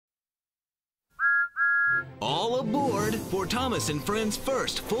All aboard for Thomas and Friends'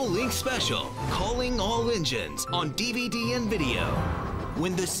 first full-length special, Calling All Engines, on DVD and video.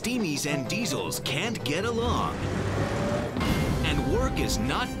 When the Steamies and Diesels can't get along, and work is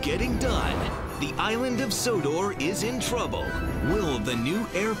not getting done, the island of Sodor is in trouble. Will the new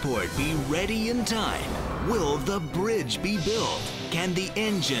airport be ready in time? Will the bridge be built? Can the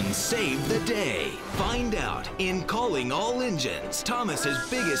engine save the day? Find out in Calling All Engines, Thomas's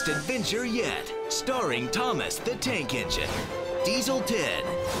biggest adventure yet. Starring Thomas the Tank Engine, Diesel Ted,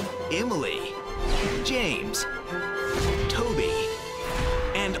 Emily, James, Toby,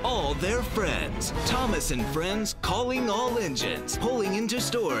 and all their friends. Thomas and Friends Calling All Engines, pulling into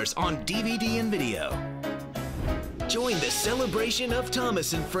stores on DVD and video. Join the celebration of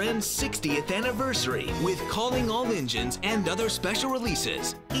Thomas and Friends' 60th anniversary with Calling All Engines and other special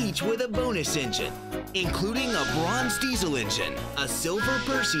releases, each with a bonus engine, including a bronze diesel engine, a silver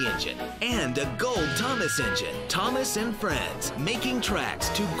Percy engine, and a gold Thomas engine. Thomas and Friends, making tracks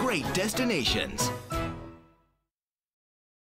to great destinations.